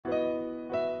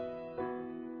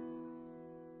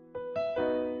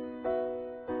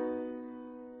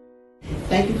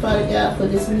Thank you, Father God, for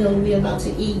this meal we're about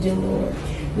to eat, dear Lord.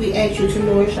 We ask you to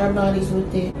nourish our bodies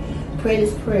with it. Pray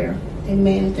this prayer.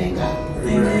 Amen and thank God.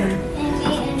 Amen.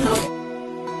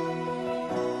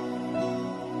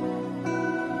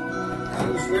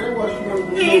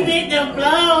 Give it the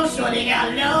blow, so they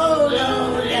got low,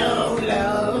 low, low,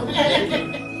 low.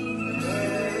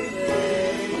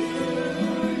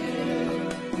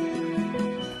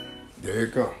 There you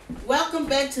go. Welcome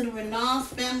back to the Renard's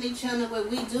Family Channel, where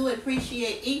we do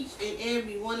appreciate each and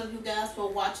every one of you guys for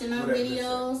watching our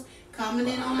videos,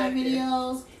 commenting on our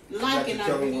videos, liking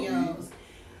our videos.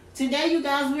 Today, you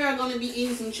guys, we are going to be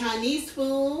eating some Chinese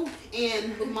food,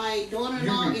 and my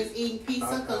daughter-in-law is eating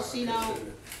pizza because she don't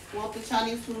want the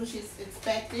Chinese food she's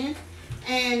expecting.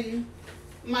 And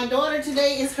my daughter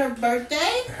today is her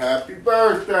birthday. Happy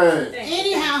birthday.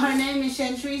 Anyhow, her name is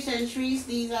Chantrice. Chantrice,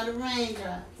 these are the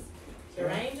raindrops. The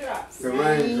raindrops. The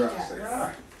raindrops.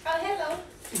 Oh, hello.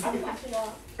 I'm watching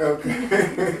y'all.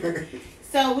 Okay.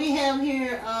 So we have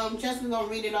here, just we're going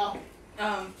to read it off.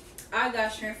 I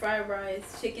got shrimp fried rice,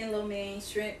 chicken lo mein,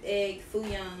 shrimp egg,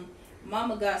 fuyang.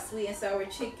 Mama got sweet and sour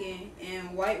chicken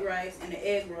and white rice and an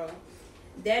egg roll.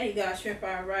 Daddy got shrimp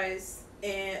fried rice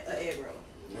and an egg roll.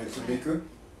 And Tamika?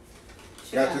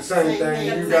 Got the same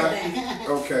thing you got?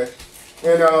 Okay.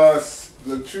 And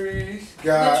Latrice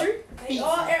got...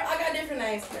 I got different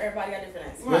names. Everybody got different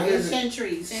names. Right, it's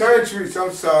Chantrice. Chantrice,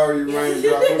 I'm sorry,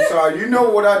 raindrops. I'm sorry. You know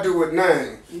what I do with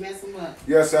names. You mess them up.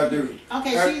 Yes, I do.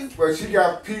 Okay, But she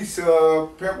got pizza,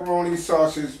 pepperoni,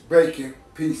 sausage, bacon,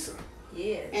 pizza.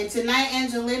 Yeah. And tonight,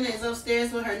 Angelina is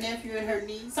upstairs with her nephew and her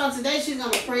niece. So today she's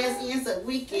going to pray us in so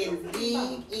we can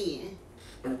dig in.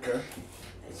 Okay.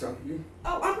 So you?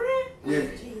 Oh, I'm praying?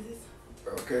 Yeah. Oh, Jesus.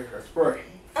 Okay, let's pray.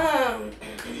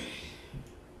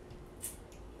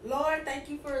 Lord, thank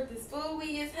you for this food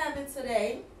we is having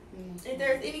today. If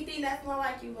there's anything that's not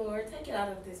like you, Lord, take it out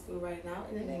of this food right now.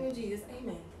 In the name of Jesus,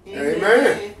 amen.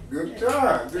 Amen. Good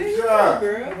job. Good job.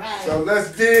 Right. So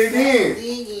let's dig in.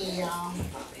 Dig in, y'all.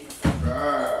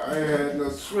 I ain't had no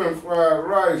shrimp fried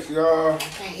rice, y'all. I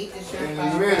can't eat the shrimp In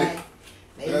a fried minute.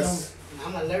 rice.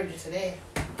 I'm allergic to that.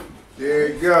 There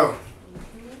you go.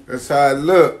 That's how it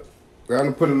look. I'm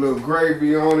gonna put a little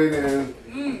gravy on it,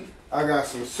 and I got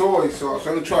some soy sauce.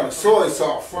 I'm gonna try the soy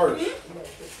sauce first.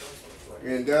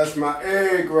 And that's my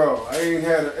egg roll. I ain't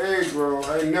had an egg roll.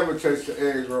 I ain't never tasted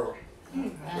egg roll.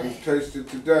 I'm gonna taste it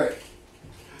today.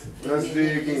 Let's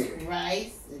dig in.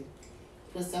 Rice and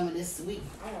put some of this sweet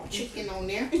chicken on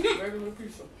there. Regular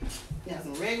pizza. Yeah,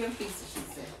 some regular pizza, she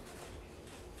said.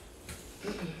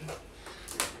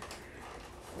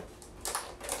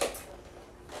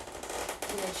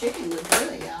 The chicken look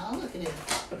good, y'all. Look at it.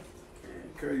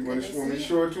 Okay, you want me to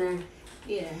show it to him?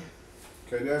 Yeah.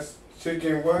 Okay, that's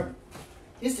chicken what?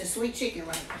 This is sweet chicken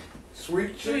right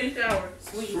Sweet chicken? Sweet and sour.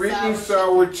 Sweet And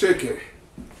sour chicken.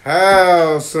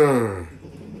 How, son?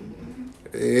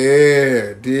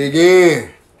 Yeah, dig in.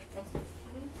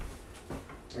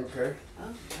 Okay.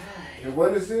 Alright. And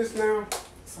what is this now?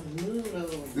 Some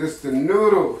noodles. This the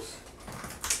noodles.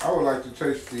 I would like to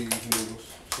taste these noodles.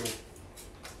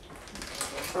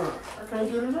 I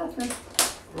can't get it open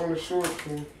on the short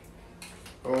one.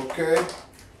 Okay.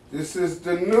 This is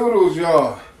the noodles,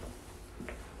 y'all.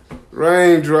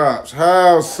 Raindrops.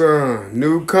 How, son?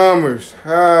 Newcomers.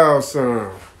 How,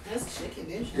 son? That's chicken,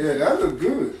 isn't it? Yeah, that look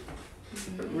good.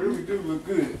 That really do look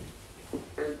good.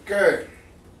 Okay.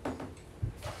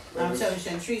 I'm telling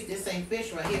Chantrice, this ain't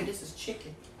fish right here. This is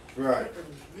chicken. Right.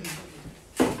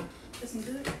 That's some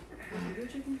good.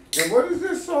 Good chicken. And what is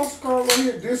this sauce called right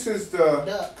here? This is the Duck.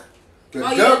 duck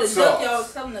Oh yeah, the sauce. duck y'all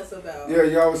was telling us about. Yeah,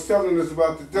 y'all was telling us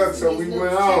about the duck, so we These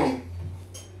went little on. chicken.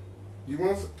 You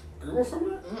want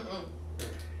some of that?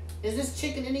 Is this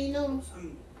chicken in these noodles?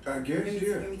 I guess, Let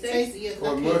yeah. me taste. Tasty, yes.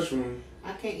 Or mushroom.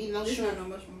 I can't eat no This shrimp. not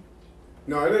no mushroom.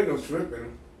 No, it ain't no shrimp in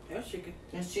them. That's chicken.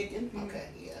 That's chicken? Okay,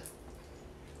 yeah.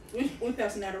 We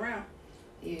passing that around.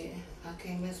 Yeah, I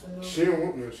can't mess with no. She don't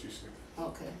want none, she said.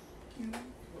 Okay. Alright.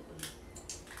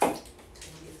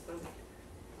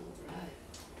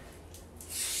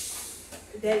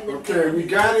 Okay, we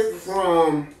got it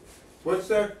from, what's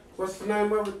that? What's the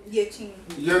name of it? Yachin.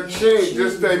 Yachin.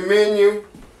 This their menu.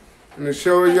 And to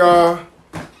show y'all,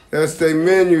 that's their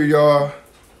menu, y'all.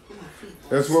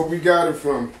 That's what we got it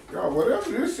from. Y'all,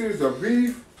 whatever this is, a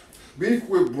beef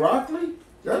with broccoli,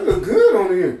 that look good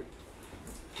on here.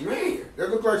 Man, that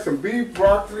look like some beef,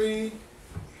 broccoli,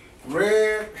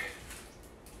 red,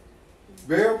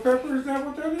 bell pepper, is that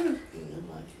what that is?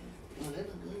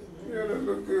 Yeah, that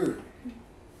look good.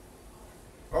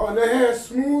 Oh, and they had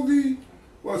smoothie,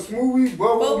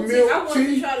 bubble Bubble tea. I milk wanted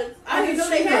to tea. try to. I didn't know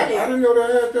they had I it. didn't know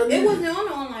they had that. It either. wasn't on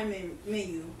the online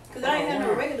menu. Cause I ain't had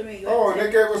no regular menu. Oh, and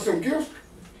they gave us some gifts.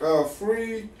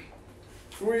 Free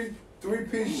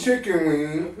 3-piece chicken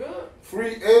wing,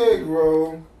 free egg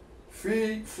roll,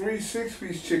 free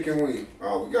 6-piece chicken wing.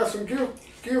 Oh, we got some gift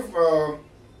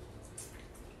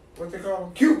what they call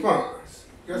them? Coupons.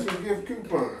 Got some gift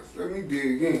coupons. Let me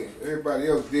dig in. Everybody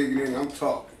else digging in. I'm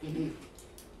talking.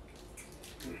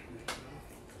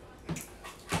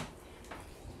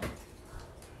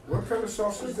 What kind of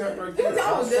sauce is that right there?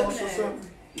 Hot sauce or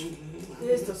something?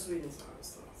 It's the sweet and sour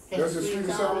sauce. That's a sweet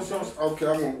and sour sauce? Okay,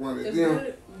 I want one of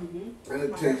them. And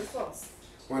it takes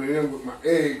one of them with my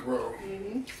egg roll.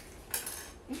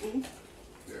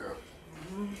 Yeah.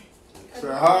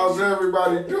 So how's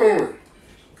everybody doing?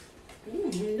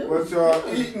 What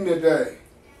y'all eating today?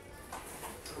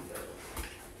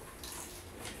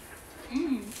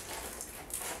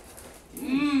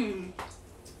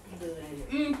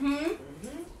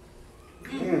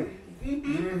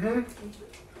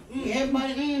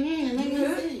 Everybody, let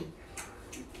me see.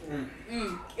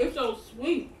 It's so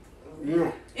sweet.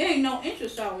 Yeah. It ain't no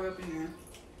interest sour up in there.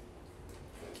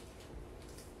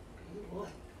 Boy,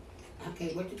 I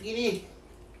can't wait to get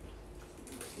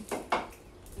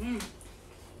in.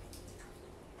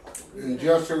 And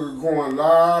Jessica going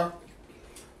live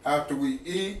after we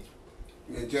eat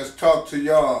and just talk to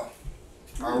y'all.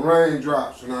 Our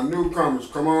raindrops and our newcomers.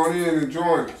 Come on in and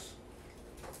join us.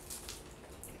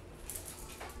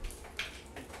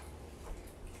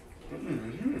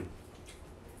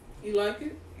 You like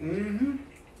it? I ain't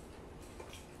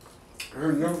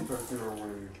never touched on one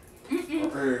of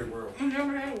these. Hey, well. I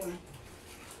never had one.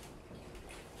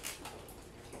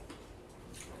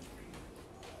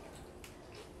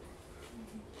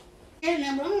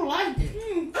 Yeah, but I don't like it.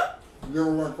 You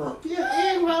don't like what? Yeah,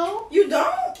 egg roll. You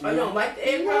don't? Oh, you don't like the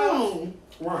egg roll? No.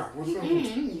 Why? What's up?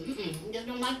 Just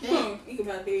don't like that. You can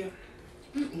buy there.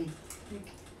 It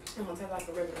don't taste like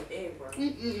a regular egg roll.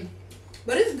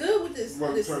 But it's good with this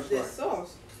What it this tastes like?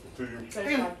 sauce. To you? Tastes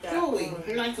It's like that.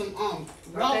 chewy. Like some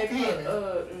raw They put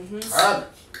cabbage. Cabbage.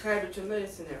 cabbage and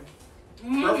lettuce in there.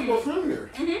 That's what's in there.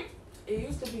 It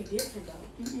used to be different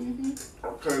though.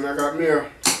 Okay, and I got me a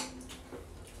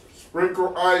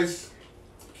sprinkle ice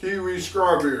kiwi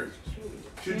strawberry.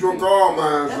 She drunk all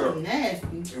mine That up. was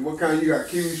nasty. And what kind you got?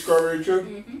 Kiwi strawberry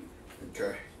too?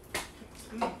 Okay.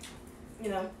 You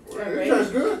know. Well, it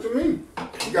tastes good to me.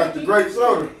 You got the grape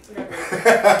soda.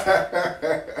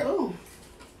 Oh.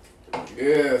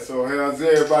 Yeah, so how's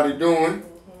everybody doing?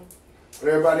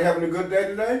 Everybody having a good day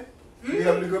today? You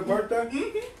having a good birthday?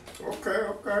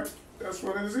 Okay. That's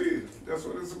what it is. That's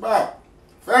what it's about.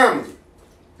 Family.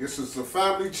 This is the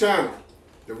family channel.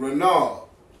 The Renard.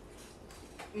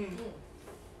 You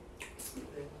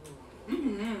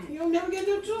don't never get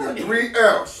no The choice. 3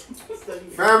 L's.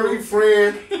 Family,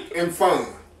 friend, and fun.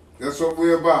 That's what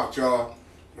we're about, y'all.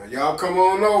 Now y'all come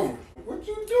on over. What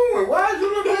you doing? Why you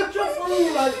looking at your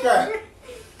food like that?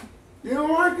 You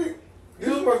don't like it?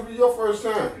 This must be your first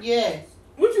time. Yes.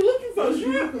 What you looking for? What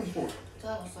you looking for?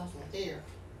 Sour sauce right there.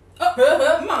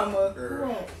 Mama.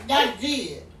 Girl. That's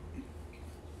it.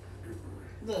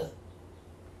 Look.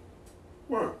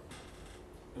 What?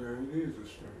 Yeah, it is a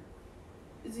string.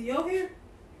 Is it your hair?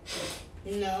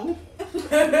 No.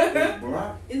 It's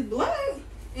black. It's black.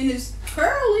 And it's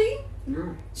curly.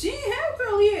 Yeah. She ain't have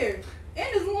curly hair. And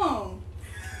it's long.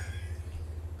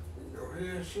 Your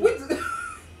hair shit. What the-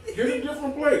 Get a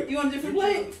different plate. You want a different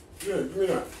plate? Yeah, give me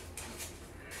that.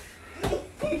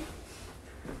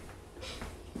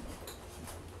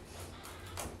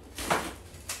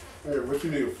 Hey, what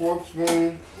you need? A fork,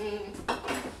 spoon? Here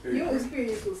you Your go.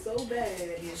 experience was so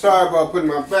bad. Sorry about putting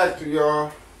my back to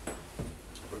y'all.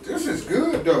 But this is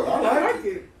good though. I like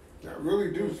it. I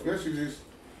really do, especially this.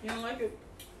 You don't like it?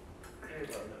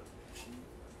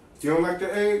 You don't like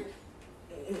the egg?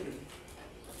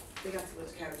 They got too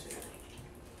much cabbage in it.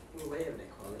 Or whatever they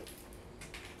call it.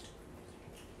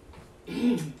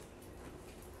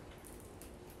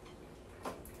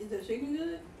 Is the chicken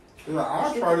good? Yeah,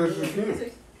 I'll try this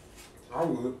again. I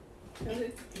would.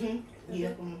 Yeah.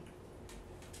 Okay,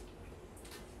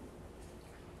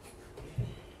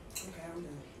 I'm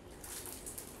done.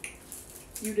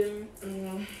 You done?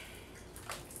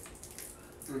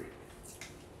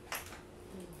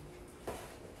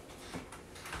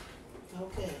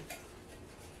 Okay.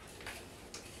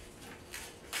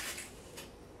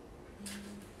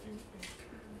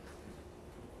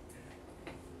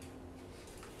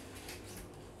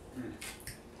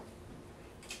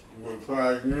 You want to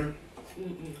try again?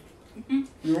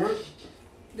 You want?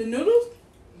 The noodles?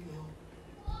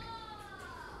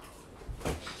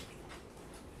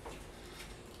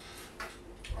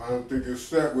 I don't think it's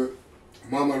set with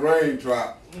Mama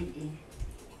Raindrop.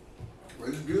 But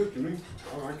it's good to me.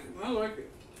 I like it. I like it.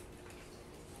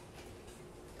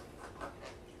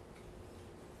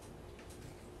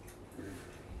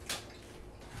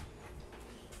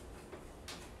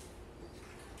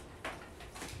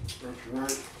 That's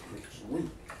right. It's sweet.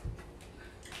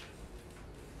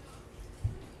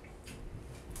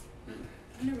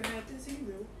 I never had this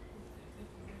either.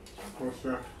 What's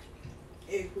that?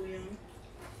 Egg bouillon.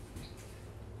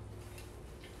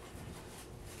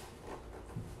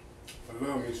 I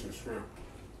love me some shrimp.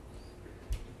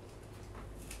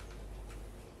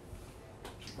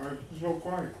 Why is it so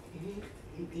quiet?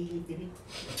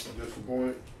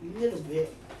 Disappointed? A little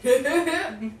bit. Want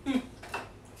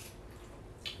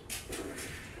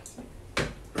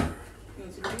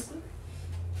Want some pizza?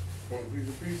 a piece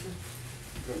of pizza?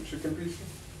 Some chicken pizza?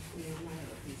 Yeah, I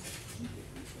have a piece.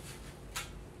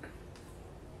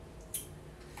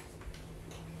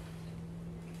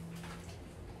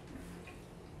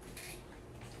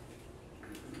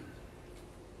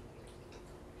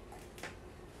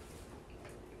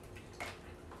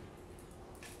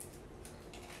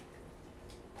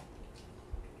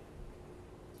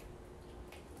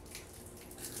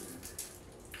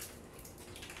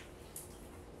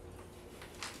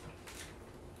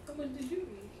 How much did you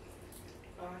eat?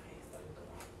 Oh, I can't start to go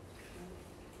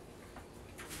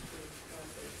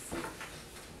out.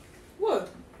 What?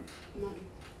 Nothing.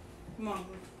 Mama.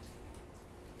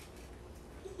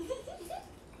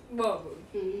 Bubba.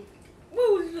 Mm-hmm.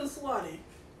 What was you just swatting?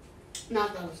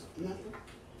 Nothing.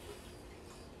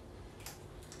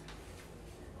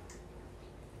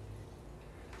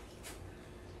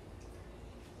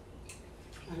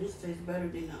 This tastes better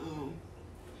than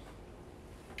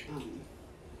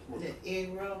the egg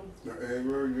roll. The egg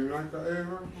roll? You like the egg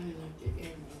roll? I didn't like the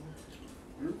egg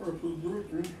roll. You got too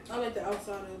good, man. I like the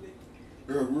outside of it.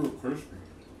 They're real crispy.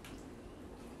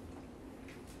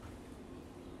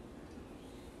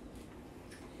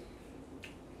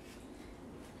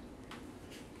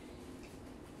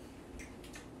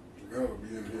 Gotta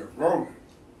be in here rolling.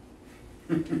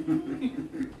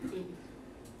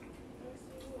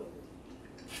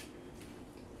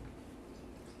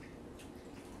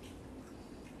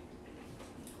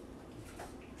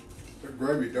 The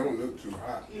gravy don't look too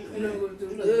hot. It don't look too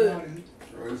It good.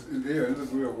 looks watery. Yeah, it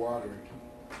looks real watery.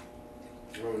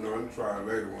 I don't know, I'm try it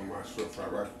later when my shrimp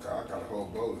fried rice. I got a whole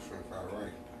bowl of shrimp fried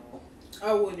rice.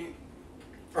 I wouldn't.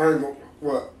 I ain't gonna,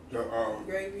 what? The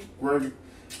Gravy. gravy?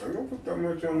 I ain't gonna put that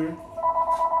much on there.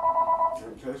 I'll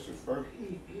taste it first.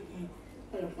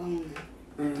 Put a phone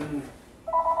there. Mm-hmm.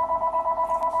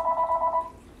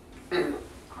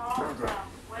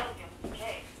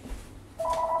 Okay.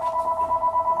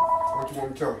 What you want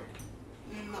me to tell her?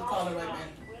 I'll call her right back.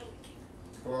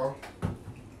 Hello?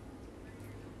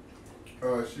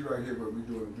 She right here, but we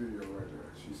doing a video right now.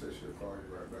 She said she'll call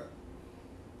you right back.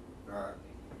 Alright.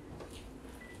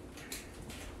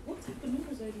 What type of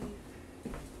noodles are these?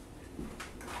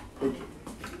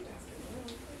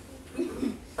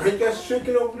 Ain't that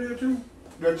chicken over there too?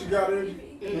 That you got in?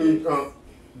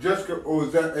 Jessica, or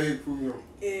is that egg fouillon?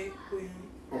 Egg bouillon.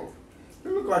 Oh. It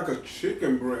look like a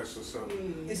chicken breast or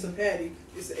something. It's a patty.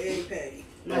 It's an egg patty.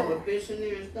 Like a fish in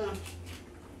there and stuff.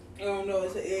 I don't know.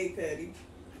 It's an egg patty.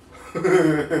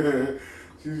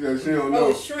 She said she don't know. Oh,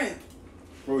 it's shrimp.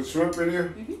 Oh, it's shrimp in there?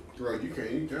 Mhm. Right, you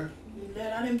can't eat that.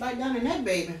 That I didn't bite down in that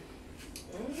baby.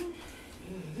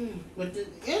 But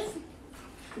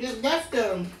that's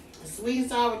the sweet and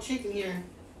sour chicken here.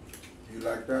 You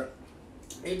like that?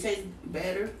 It tastes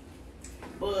better,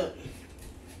 but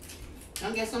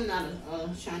I guess I'm not a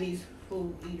Chinese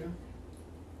food eater.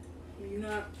 You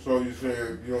not? So you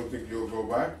saying you don't think you'll go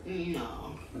back?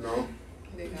 No. No?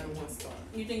 They got 1 star.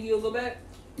 You think you'll go back?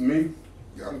 Me?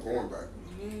 Yeah, I'm going back.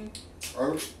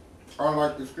 I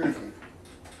like the kitchen.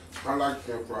 I like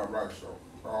shrimp fried rice, so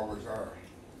I always have.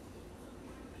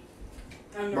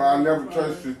 But I never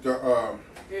tasted the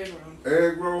Egg roll.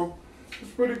 egg roll.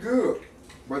 It's pretty good,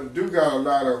 but it do got a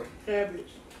lot of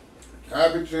Cabbage.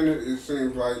 cabbage in it. It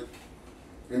seems like,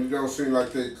 and it don't seem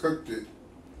like they cooked it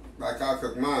like I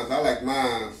cook mine. I like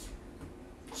mine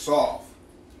soft.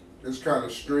 It's kind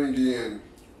of stringy and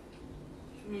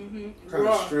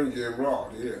Raw. stringy and raw,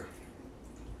 yeah.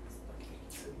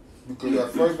 Because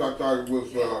at first I thought it was,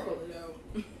 Pull it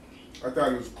out. I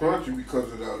thought it was crunchy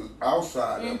because of the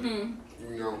outside of it,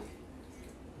 you know.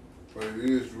 But it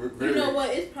is very. You know what?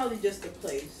 It's probably just a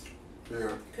place.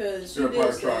 Yeah. Cause she They'll did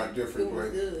probably say try a different it was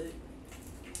place. good.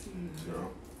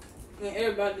 So, And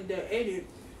everybody that ate it,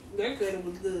 they said it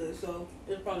was good. So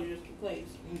it's probably just a place.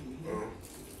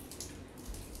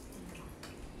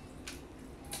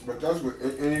 But that's what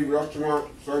in any restaurant,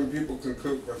 certain people can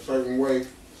cook a certain way.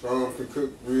 Some can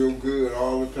cook real good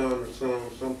all the time, and some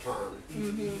sometimes.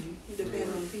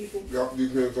 Depends on people. Yup,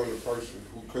 depends on the person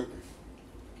who cooking.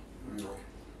 You know,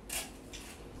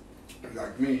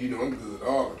 like me, you know, I'm good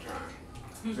all the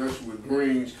time. Just with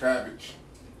greens, cabbage.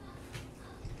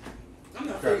 I'm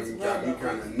not Got feeling me too hard about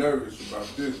kind of nervous about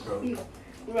this though.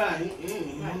 Right.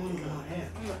 I'm not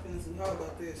feeling too hard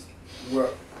about this.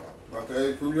 What? About the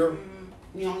egg foo young?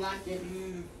 You don't like that?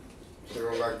 They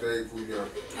don't like the egg foo young.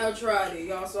 I tried it.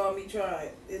 Y'all saw me try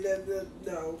it.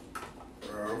 No.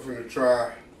 I'm finna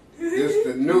try this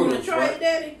the You noodles, wanna try right? it,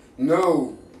 Daddy?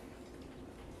 No.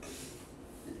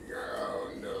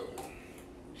 Oh no.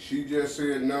 She just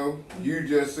said no. You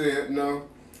just said no.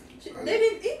 They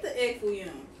didn't eat the egg foo young.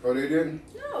 Oh, they didn't?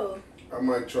 No. I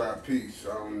might try a piece.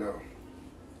 I don't know.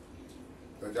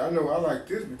 But I know I like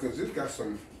this because it's got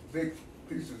some big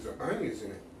pieces of onions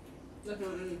in it. That's not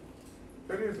onion.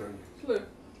 That is onion. Where?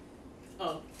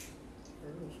 Oh.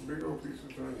 Some big old pieces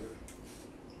of onion.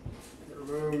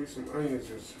 I love me some onions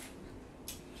just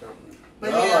something.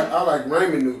 But But yeah. I like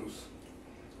ramen noodles.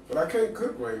 But I can't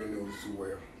cook ramen noodles too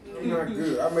well. I'm not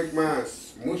good. I make mine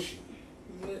mushy.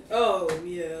 Oh,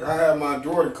 yeah. I have my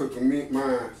daughter cooking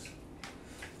mine.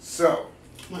 So,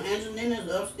 My Angelina's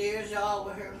upstairs, y'all,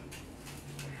 with her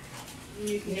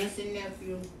niece and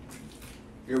nephew.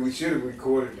 yeah, we should have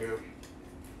recorded them.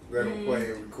 Let them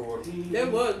play and record them. They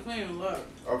was playing a lot.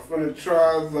 I'm finna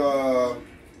try the,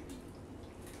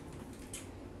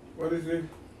 what is it?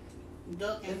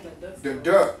 Duck and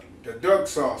The duck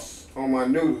sauce on my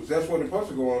noodles. That's what it's supposed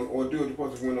to go on, or do it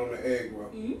supposed to go on the egg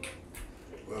roll.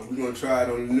 Well, we're gonna try it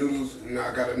on the noodles, and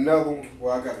I got another one.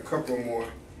 Well, I got a couple more,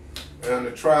 and I'm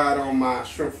gonna try it on my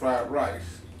shrimp fried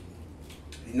rice.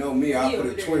 You know me, I put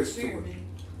a twist to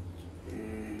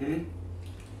it.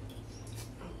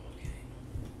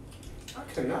 I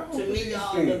cannot To open me, these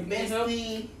y'all, the things. best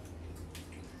thing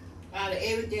out of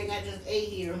everything I just ate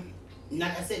here,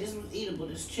 like I said, this was eatable,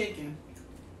 this chicken.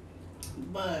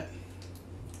 But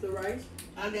The rice?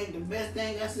 I think the best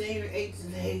thing I seen here ate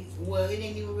today, well, it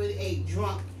ain't even really ate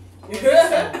drunk. I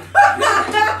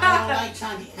don't like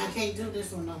Chinese. I can't do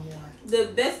this one no more.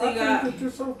 The best thing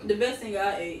The best thing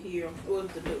I ate here was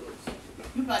the noodles.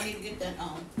 You probably need to get that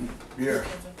on. Yeah.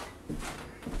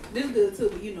 This is good too,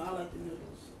 but you know I like the noodles.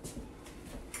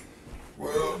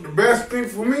 Well, the best thing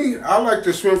for me, I like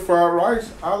the shrimp fried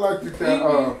rice. I like the egg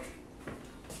roll.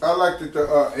 I liked it.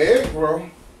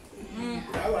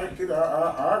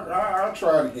 I'll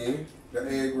try it again.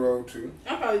 The egg roll too.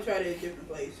 I'll probably try it at a different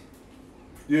place.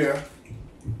 Yeah.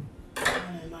 I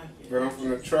didn't like it. But I'm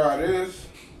gonna try this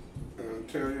and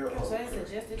tell you. So I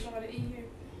suggested y'all to eat here.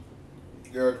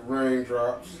 Yeah, the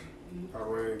raindrops. Our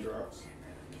raindrops.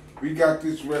 We got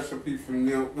this recipe from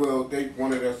them. Well, they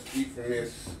wanted us to eat from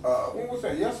this. When was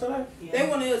that? Yesterday? They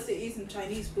wanted us to eat some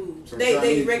Chinese food. Some They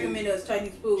Chinese recommended us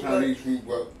Chinese food. Chinese food.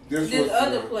 But But this this was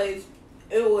other the one. place,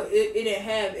 it didn't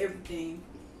have everything.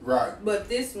 Right. But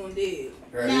this one did.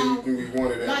 Had Now, anything we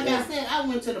wanted at Like I once. said, I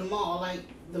went to the mall,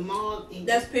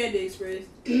 That's Panda Express.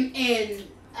 and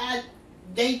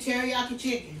they teriyaki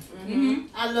chicken.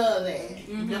 I love that.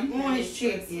 The orange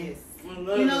chicken. I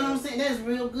love You know what I'm that. saying? That's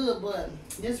real good, but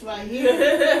this right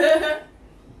here,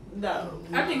 No.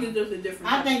 I think it's just a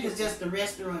different. I think it's just the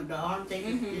restaurant, dog. I don't think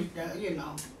it's the, you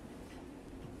know.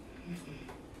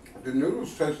 The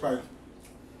noodles taste like,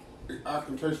 I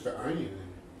can taste the onion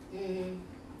in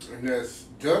it. And that's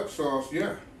duck sauce,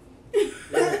 yeah.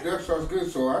 Yeah, duck sauce good,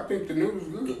 so I think the noodles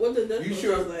good. What the Dutch You sauce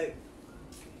should- taste like?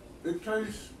 It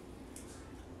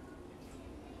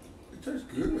tastes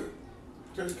good. It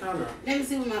tastes kind of, Let me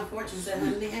see what my fortune said,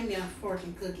 honey. Hand me a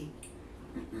fortune cookie.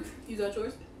 You got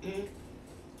yours? I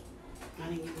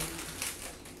didn't get one.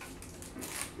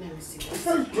 Let me see. it tastes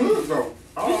good though.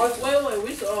 Wait,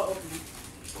 we should all open it.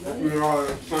 Open it all at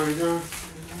the same time.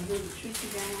 I'm going to treat you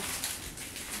down.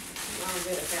 I'm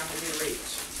gonna family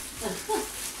rich.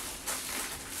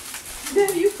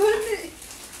 Damn, you couldn't it?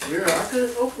 Yeah, I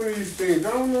can't open these things. I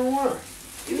don't know why.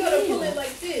 You gotta pull it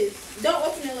like this. Don't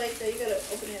open it like that. You gotta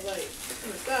open it like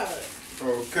from the side.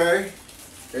 Okay.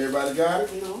 Everybody got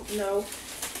it? No. No.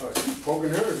 Oh, she's poking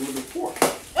hers with a fork.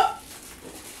 Oh.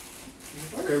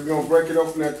 Okay, we're gonna break it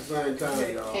open at the same time,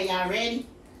 Okay. y'all. Okay, y'all ready?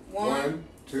 1,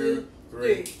 2,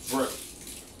 3, three. break.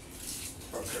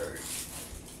 Okay.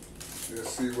 Let's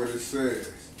see what it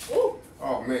says. Ooh.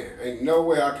 Oh man, ain't no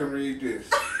way I can read this.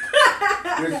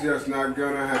 This just not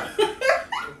gonna happen.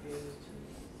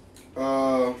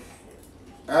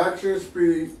 Action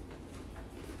speed.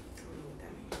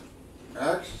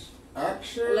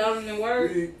 Action Louder than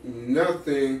words. speed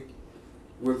nothing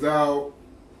without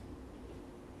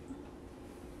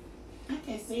I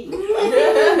can't see.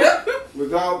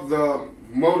 Without the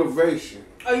motivation.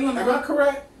 Oh, you want me Am I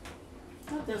correct?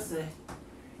 What does that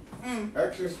say?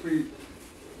 Action speak.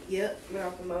 Yep,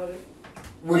 without the motive.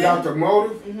 Without the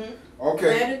motive? Mm-hmm.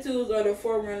 Okay. Attitudes are the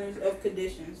forerunners of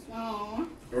conditions. Oh.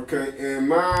 Okay, and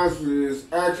mine is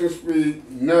action speak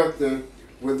nothing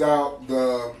without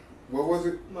the, what was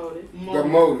it? Motive. The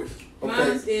motive. Mine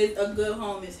Okay. is a good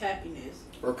home is happiness.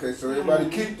 Okay, so everybody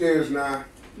keep theirs now.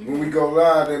 When we go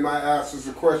live, they might ask us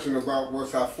a question about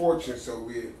what's our fortune, so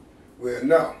we'll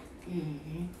know.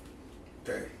 Mm-hmm.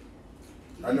 Okay.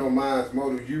 I know mine's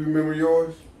motive. You remember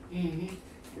yours? Mm-hmm.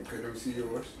 Okay, let me see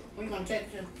yours. We're gonna check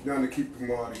you. Down to keep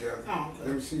them all together. Oh, okay.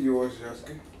 Let me see yours,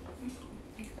 Jessica.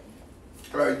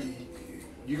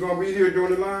 You gonna be here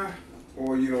during the live,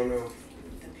 or you don't know?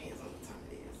 Depends on what time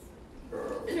it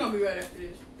is. It's gonna be right after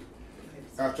this.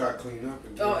 After I clean up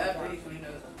and do Oh, it. after he cleaned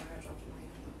up.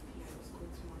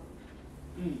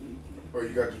 Mm-hmm. Or you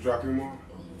got to drop him off?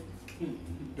 Mm-hmm.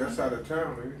 That's out of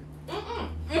town, ain't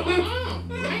it?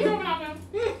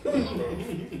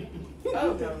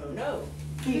 Oh, no.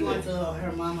 He went to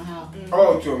her mama house.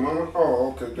 Oh, to your mama?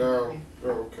 Oh, okay, down. Oh,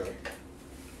 okay.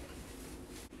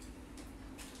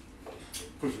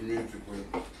 Put some music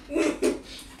with it.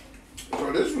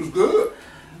 So this was good.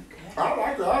 I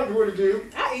like it. I'll do it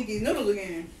again. I eat these noodles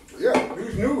again. Yeah,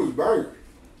 these noodles banging.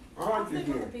 I like these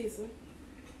Pizza.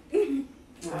 noodles.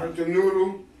 I like the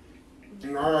noodle.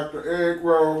 And I like the egg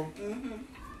roll. Mm-hmm.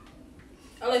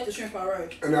 I like the shrimp fried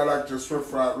rice. And I like the shrimp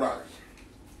fried rice.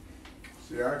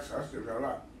 See, I still got a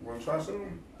lot. Want to try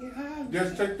some? Yeah.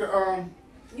 Just take the,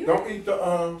 You- don't eat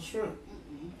the, shrimp.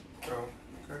 Oh,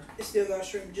 okay. It still got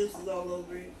shrimp juices all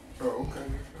over it. Oh, okay.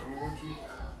 I don't want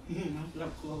you. Mm-hmm.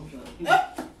 That's close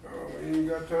up. Oh, you ain't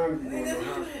got time to be going no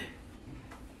house.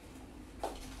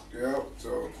 Yep,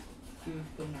 so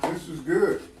this is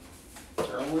good.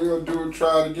 I will do it,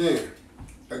 try it again.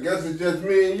 I guess it's just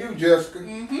me and you, Jessica.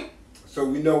 Mm-hmm. So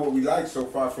we know what we like so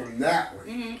far from that one.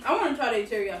 Mm-hmm. I want to try that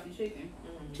teriyaki chicken.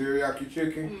 Teriyaki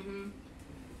chicken.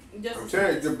 Mm-hmm. Just I'm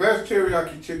telling you, the best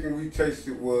teriyaki chicken we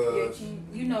tasted was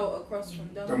you know, across from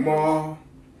the mall.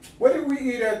 What did we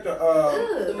eat at the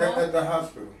at the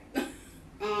hospital?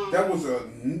 That was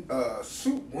a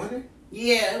soup, wasn't it?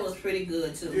 Yeah, it was pretty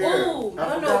good too. Yeah. Ooh, I I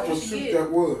know forgot what what you should soup get.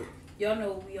 that was. Y'all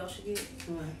know what we all should get?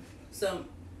 What? Some,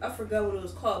 I forgot what it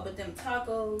was called, but them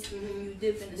tacos, you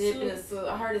dip in the Dip soup. in the soup.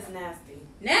 I heard it's nasty.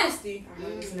 Nasty? I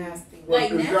heard it's nasty.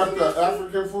 Like Is that nasty, the nasty?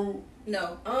 African food?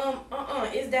 No.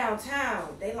 It's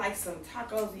downtown. They like some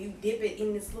tacos. You dip it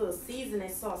in this little seasoning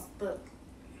sauce, but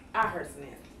I heard it's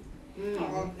nasty.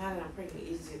 Mm-hmm. Now that I'm pregnant,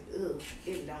 it's just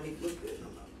it don't even look good no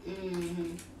more.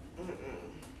 Mm-hmm.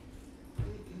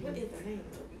 What is the name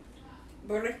of it?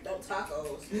 Burrito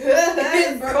tacos.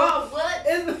 It's called what?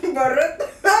 It's burrito.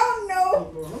 I don't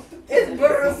know. It's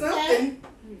burrito something.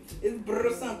 It's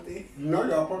burrito something. You know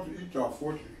y'all supposed to eat y'all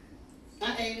fortune.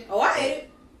 I ate it. Oh, I ate it.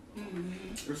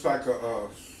 Mm-hmm. It's like a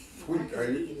sweet, ain't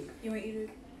it? You ain't eat it?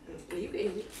 Yeah, you can eat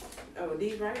it. Oh,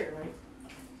 these right here, right?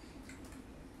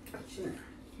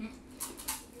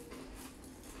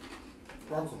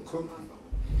 I can cook them.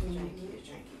 Drink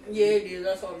it. Yeah, it is.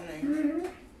 That's all the name.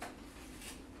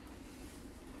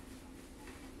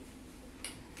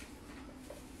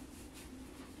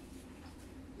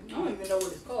 I don't even know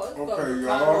what it's called. It's called Okay,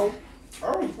 taco. y'all.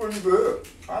 That was pretty good.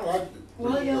 I liked it.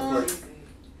 Well, Pretty good y'all. place.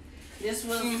 This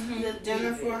was the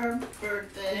dinner for her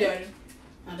birthday. Yeah.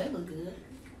 Oh, that look good.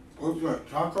 What's that,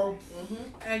 taco?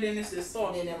 And then it's this And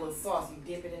sauce. then that little sauce, you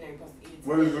dip it in there, you're supposed to eat it.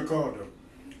 What is it called though?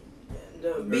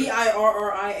 The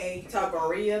Birria taco.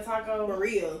 Birria taco?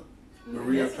 Birria.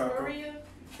 Maria This is taco. Birria?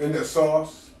 And the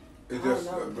sauce? It's I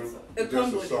don't just, know. It just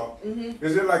comes a with sauce. Mm-hmm.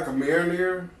 Is it like a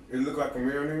marinara? It look like a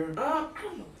marinara? I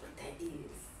don't know what that is.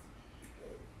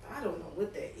 I don't know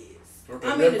what that is. Okay,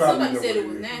 I they mean, if probably somebody know said what it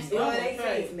was is. nasty, Well, I they would try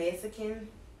say it. it's Mexican.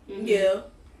 Yeah.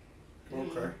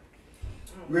 Okay.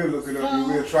 We'll look it up and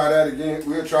we'll try that again.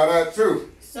 We'll try that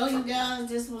too. So you guys,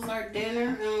 this was our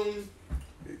dinner.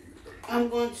 I'm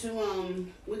going to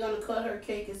we're gonna cut her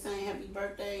cake and sing happy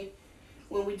birthday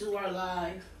when we do our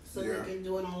live. So Yeah. we can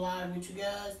do it on live with you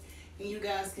guys. And you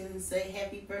guys can say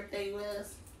happy birthday with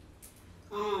us.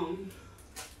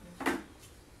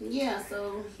 Yeah,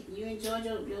 so you enjoyed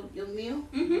your meal?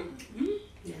 Mm-hmm.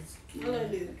 Yes. I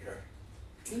like it.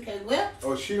 Okay, well,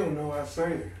 Oh, she don't know I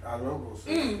sang it. Our logo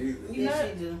sang it either. You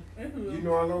yes know- you do. You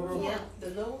know our logo? Yeah. The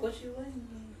low, what you like?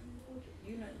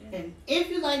 You not there. And if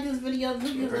you like this video,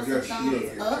 do give us Okay, a yes, she thumbs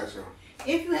did. up. That's all.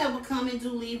 If you have a comment, do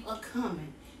leave a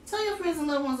comment. Tell your friends and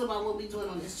loved ones about what we're doing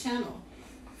on this channel.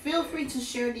 Feel free to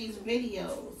share these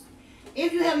videos.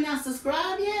 If you have not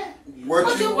subscribed yet,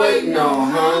 what you waiting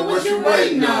on, huh? What you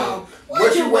waiting on?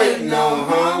 What you waiting on,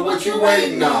 huh? What you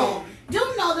waiting on? Do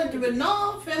know that the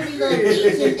Renault family loves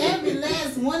each and every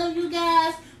last one of you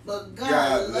guys, but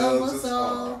God loves us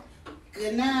all.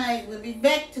 Good night. We'll be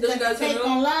back to take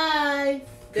on live.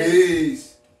 Peace.